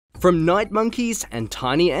From night monkeys and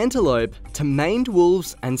tiny antelope to maned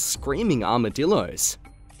wolves and screaming armadillos,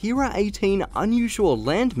 here are 18 unusual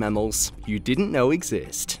land mammals you didn't know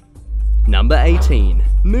exist. Number 18.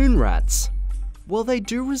 Moon rats. While they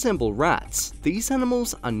do resemble rats, these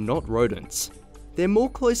animals are not rodents. They're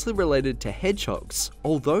more closely related to hedgehogs,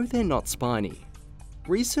 although they're not spiny.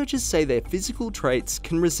 Researchers say their physical traits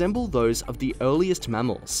can resemble those of the earliest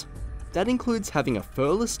mammals. That includes having a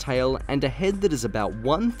furless tail and a head that is about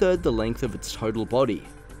 1/3 the length of its total body.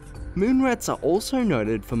 Moon rats are also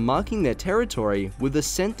noted for marking their territory with a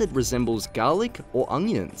scent that resembles garlic or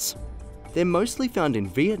onions. They're mostly found in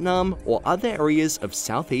Vietnam or other areas of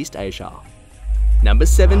Southeast Asia. Number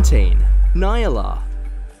 17. Nie-yah-lah.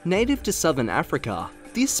 Native to southern Africa,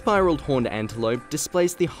 this spiraled horned antelope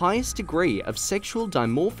displays the highest degree of sexual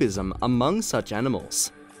dimorphism among such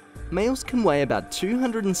animals. Males can weigh about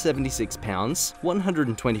 276 pounds,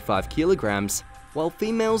 125 kilograms, while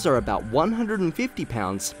females are about 150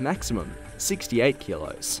 pounds maximum, 68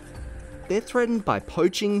 kilos. They're threatened by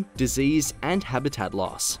poaching, disease, and habitat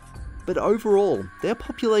loss. But overall, their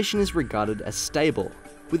population is regarded as stable,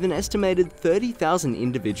 with an estimated 30,000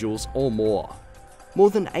 individuals or more. More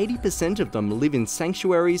than 80% of them live in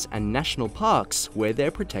sanctuaries and national parks where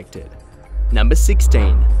they're protected. Number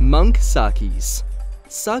 16. Monk sakis.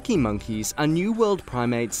 Saki monkeys are New World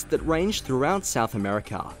primates that range throughout South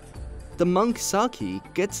America. The monk saki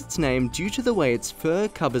gets its name due to the way its fur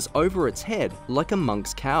covers over its head like a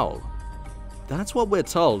monk's cowl. That's what we're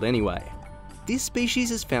told anyway. This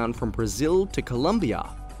species is found from Brazil to Colombia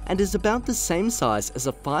and is about the same size as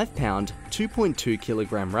a 5-pound, 2.2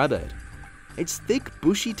 kilogram rabbit. Its thick,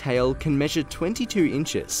 bushy tail can measure 22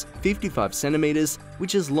 inches, 55 centimeters,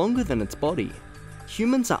 which is longer than its body.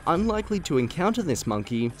 Humans are unlikely to encounter this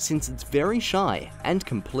monkey since it's very shy and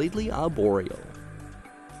completely arboreal.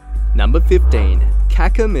 Number 15.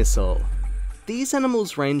 Cacomissal. These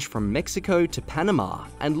animals range from Mexico to Panama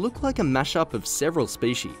and look like a mashup of several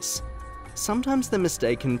species. Sometimes they're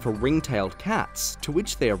mistaken for ring-tailed cats, to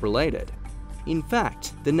which they are related. In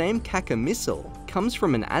fact, the name cacomissal comes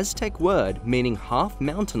from an Aztec word meaning half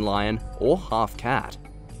mountain lion or half cat.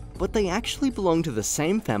 But they actually belong to the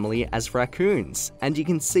same family as raccoons, and you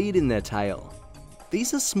can see it in their tail.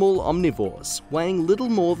 These are small omnivores, weighing little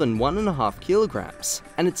more than 1.5 kilograms,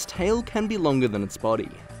 and its tail can be longer than its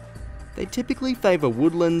body. They typically favour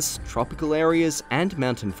woodlands, tropical areas, and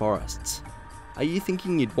mountain forests. Are you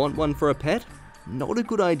thinking you'd want one for a pet? Not a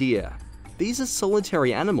good idea. These are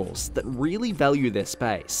solitary animals that really value their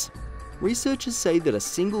space. Researchers say that a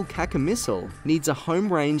single cacomissal needs a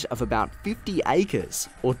home range of about 50 acres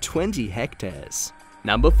or 20 hectares.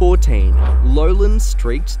 Number 14. Lowland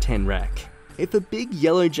streaked tenrec. If a big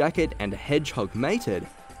yellow jacket and a hedgehog mated,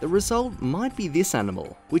 the result might be this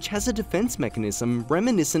animal, which has a defense mechanism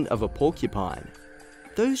reminiscent of a porcupine.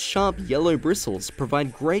 Those sharp yellow bristles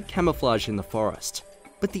provide great camouflage in the forest,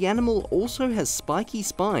 but the animal also has spiky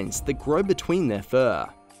spines that grow between their fur.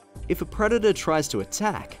 If a predator tries to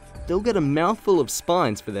attack, they'll get a mouthful of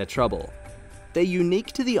spines for their trouble. They're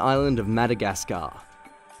unique to the island of Madagascar.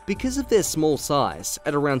 Because of their small size,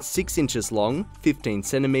 at around 6 inches long, 15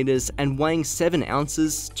 centimeters, and weighing 7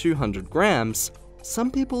 ounces, 200 grams,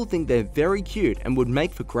 some people think they're very cute and would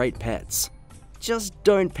make for great pets. Just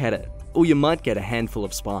don't pet it, or you might get a handful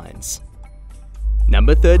of spines.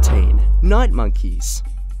 Number 13. Night monkeys.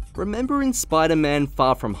 Remember in Spider-Man: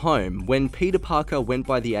 Far From Home when Peter Parker went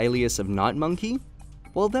by the alias of Night Monkey?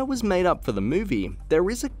 While that was made up for the movie, there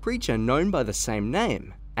is a creature known by the same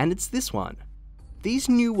name, and it's this one. These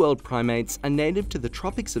New World primates are native to the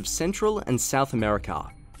tropics of Central and South America,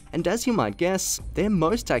 and as you might guess, they're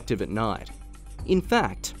most active at night. In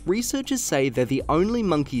fact, researchers say they're the only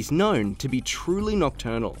monkeys known to be truly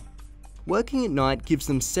nocturnal. Working at night gives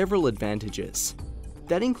them several advantages.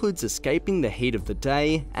 That includes escaping the heat of the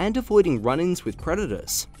day and avoiding run-ins with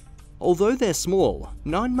predators. Although they're small,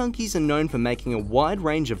 night monkeys are known for making a wide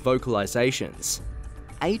range of vocalizations.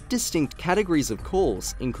 8 distinct categories of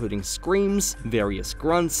calls, including screams, various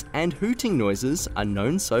grunts, and hooting noises, are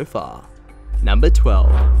known so far. Number 12.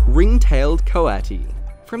 Ring-tailed coati.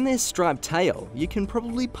 From their striped tail, you can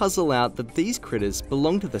probably puzzle out that these critters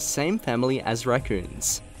belong to the same family as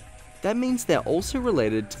raccoons. That means they're also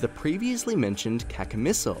related to the previously mentioned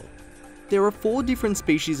cacomissal. There are 4 different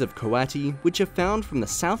species of coati which are found from the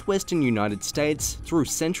southwestern United States through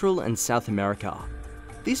Central and South America.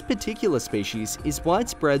 This particular species is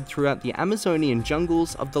widespread throughout the Amazonian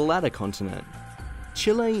jungles of the latter continent.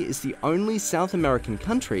 Chile is the only South American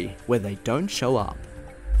country where they don't show up.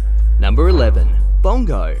 Number 11.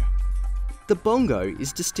 Bongo. The bongo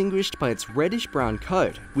is distinguished by its reddish-brown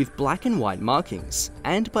coat with black and white markings,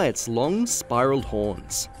 and by its long, spiraled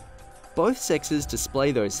horns. Both sexes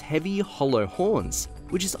display those heavy, hollow horns,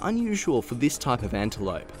 which is unusual for this type of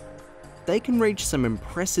antelope. They can reach some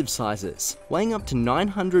impressive sizes, weighing up to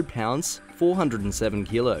 900 pounds, 407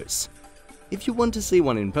 kilos. If you want to see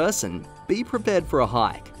one in person, be prepared for a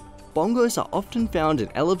hike. Bongos are often found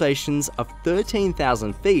at elevations of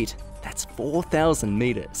 13,000 feet, that's 4,000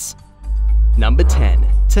 meters. Number 10.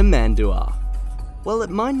 Tamandua. While it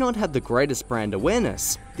might not have the greatest brand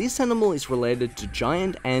awareness, this animal is related to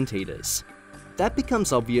giant anteaters. That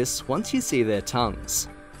becomes obvious once you see their tongues.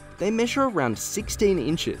 They measure around 16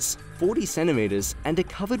 inches, 40 centimeters, and are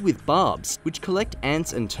covered with barbs which collect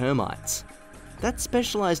ants and termites. That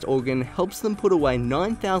specialized organ helps them put away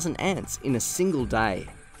 9,000 ants in a single day.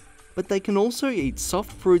 But they can also eat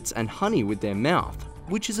soft fruits and honey with their mouth,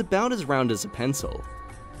 which is about as round as a pencil.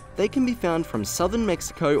 They can be found from southern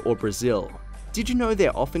Mexico or Brazil. Did you know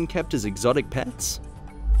they're often kept as exotic pets?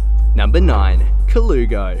 Number 9.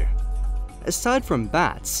 Colugo. Aside from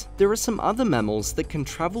bats, there are some other mammals that can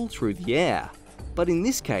travel through the air, but in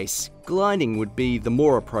this case, gliding would be the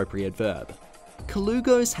more appropriate verb.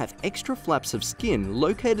 Colugos have extra flaps of skin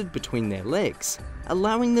located between their legs,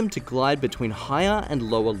 allowing them to glide between higher and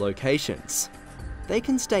lower locations. They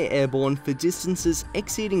can stay airborne for distances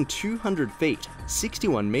exceeding 200 feet,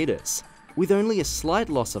 61 meters, with only a slight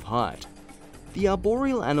loss of height. The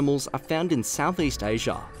arboreal animals are found in Southeast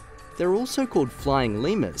Asia. They're also called flying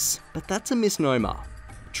lemurs, but that's a misnomer.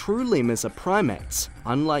 True lemurs are primates,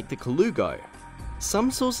 unlike the colugo.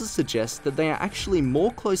 Some sources suggest that they are actually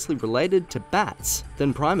more closely related to bats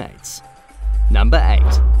than primates. Number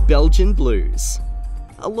 8. Belgian Blues.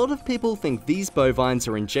 A lot of people think these bovines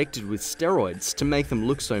are injected with steroids to make them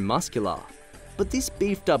look so muscular. But this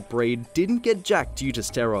beefed up breed didn't get jacked due to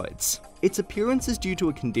steroids. Its appearance is due to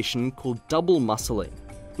a condition called double muscling,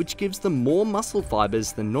 which gives them more muscle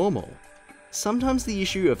fibers than normal. Sometimes the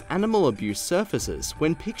issue of animal abuse surfaces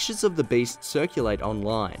when pictures of the beast circulate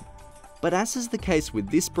online. But as is the case with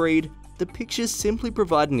this breed, the pictures simply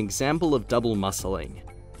provide an example of double muscling.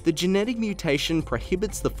 The genetic mutation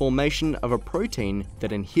prohibits the formation of a protein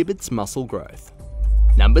that inhibits muscle growth.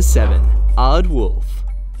 Number 7. Aardwolf.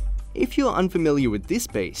 If you're unfamiliar with this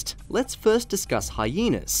beast, let's first discuss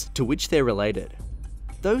hyenas, to which they're related.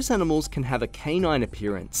 Those animals can have a canine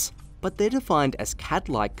appearance, but they're defined as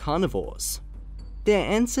cat-like carnivores. Their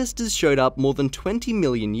ancestors showed up more than 20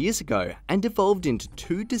 million years ago and evolved into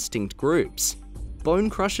two distinct groups: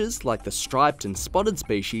 bone crushers like the striped and spotted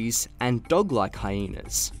species, and dog-like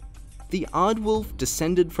hyenas. The aardwolf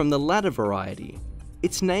descended from the latter variety.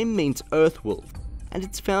 Its name means earth wolf, and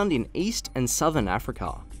it's found in East and Southern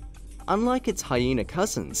Africa. Unlike its hyena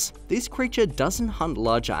cousins, this creature doesn't hunt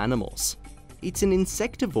larger animals. It's an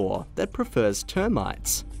insectivore that prefers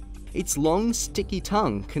termites. Its long, sticky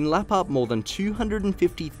tongue can lap up more than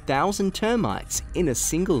 250,000 termites in a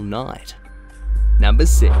single night. Number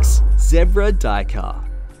 6. Zebra duiker.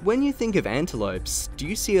 When you think of antelopes, do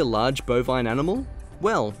you see a large bovine animal?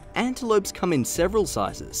 Well, antelopes come in several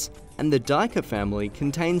sizes, and the duiker family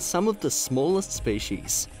contains some of the smallest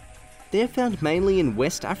species. They're found mainly in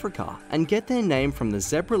West Africa and get their name from the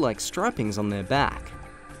zebra-like stripings on their back.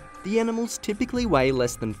 The animals typically weigh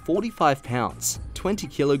less than 45 pounds, 20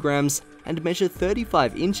 kilograms, and measure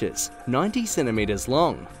 35 inches, 90 centimeters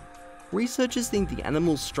long. Researchers think the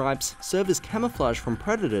animal's stripes serve as camouflage from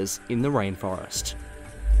predators in the rainforest.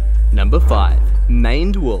 Number 5.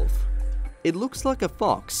 Maned wolf. It looks like a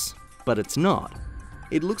fox, but it's not.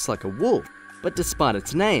 It looks like a wolf, but despite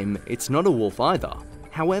its name, it's not a wolf either.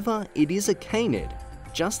 However, it is a canid,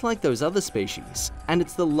 just like those other species, and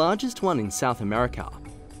it's the largest one in South America.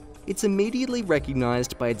 It's immediately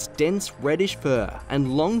recognized by its dense reddish fur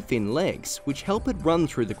and long thin legs, which help it run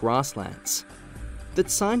through the grasslands. That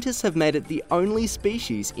scientists have made it the only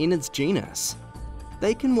species in its genus.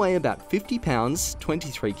 They can weigh about 50 pounds,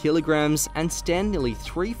 23 kilograms, and stand nearly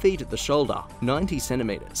 3 feet at the shoulder, 90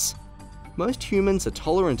 centimeters. Most humans are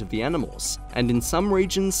tolerant of the animals, and in some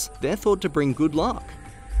regions, they're thought to bring good luck.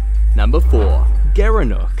 Number 4.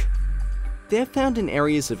 Gerenuk. They're found in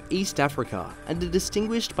areas of East Africa and are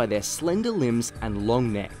distinguished by their slender limbs and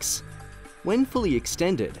long necks. When fully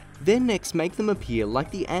extended, their necks make them appear like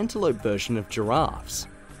the antelope version of giraffes.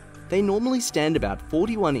 They normally stand about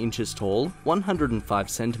 41 inches tall, 105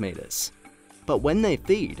 centimeters. But when they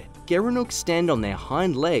feed, Gerenuks stand on their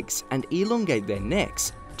hind legs and elongate their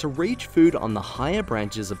necks to reach food on the higher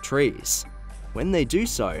branches of trees. When they do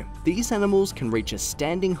so, these animals can reach a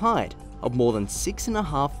standing height of more than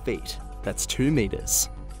 6.5 feet, that's 2 meters.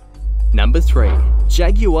 Number 3.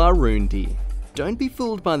 Jaguarundi. Don't be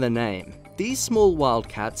fooled by the name. These small wild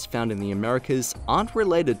cats found in the Americas aren't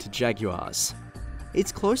related to jaguars.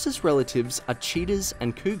 Its closest relatives are cheetahs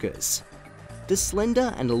and cougars. The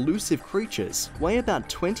slender and elusive creatures weigh about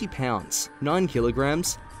 20 pounds, 9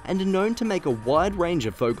 kilograms, and are known to make a wide range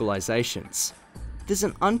of vocalizations. There's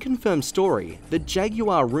an unconfirmed story that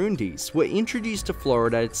jaguar roondies were introduced to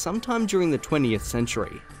Florida sometime during the 20th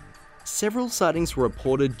century. Several sightings were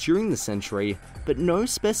reported during the century, but no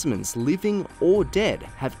specimens, living or dead,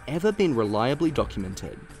 have ever been reliably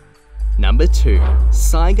documented. Number 2.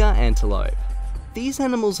 Saiga antelope. These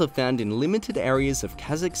animals are found in limited areas of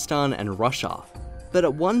Kazakhstan and Russia, but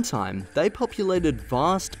at one time they populated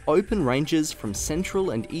vast open ranges from Central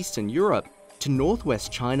and Eastern Europe to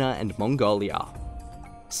northwest China and Mongolia.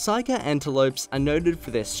 Saiga antelopes are noted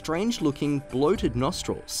for their strange-looking, bloated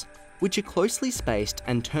nostrils, which are closely spaced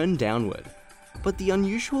and turned downward. But the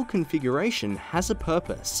unusual configuration has a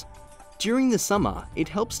purpose. During the summer, it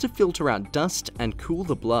helps to filter out dust and cool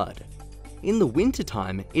the blood. In the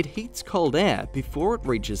wintertime, it heats cold air before it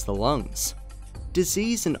reaches the lungs.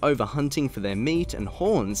 Disease and overhunting for their meat and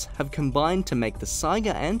horns have combined to make the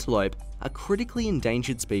Saiga antelope a critically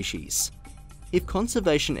endangered species. If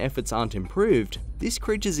conservation efforts aren't improved, this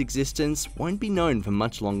creature's existence won't be known for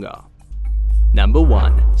much longer. Number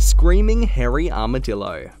 1. Screaming hairy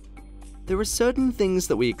armadillo. There are certain things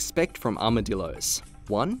that we expect from armadillos.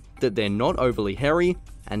 1. That they're not overly hairy,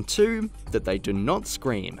 and 2. That they do not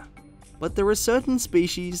scream. But there are certain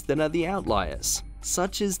species that are the outliers,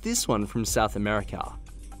 such as this one from South America.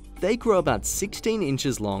 They grow about 16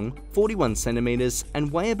 inches long, 41 centimeters, and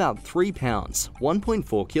weigh about 3 pounds,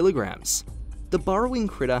 1.4 kilograms. The burrowing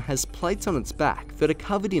critter has plates on its back that are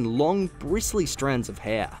covered in long, bristly strands of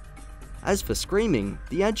hair. As for screaming,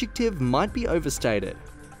 the adjective might be overstated.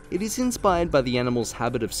 It is inspired by the animal's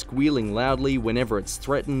habit of squealing loudly whenever it's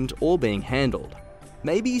threatened or being handled.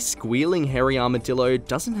 Maybe squealing hairy armadillo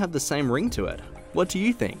doesn't have the same ring to it. What do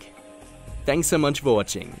you think? Thanks so much for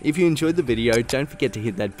watching. If you enjoyed the video, don't forget to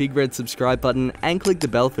hit that big red subscribe button and click the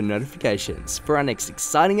bell for notifications for our next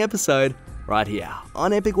exciting episode right here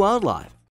on Epic Wildlife.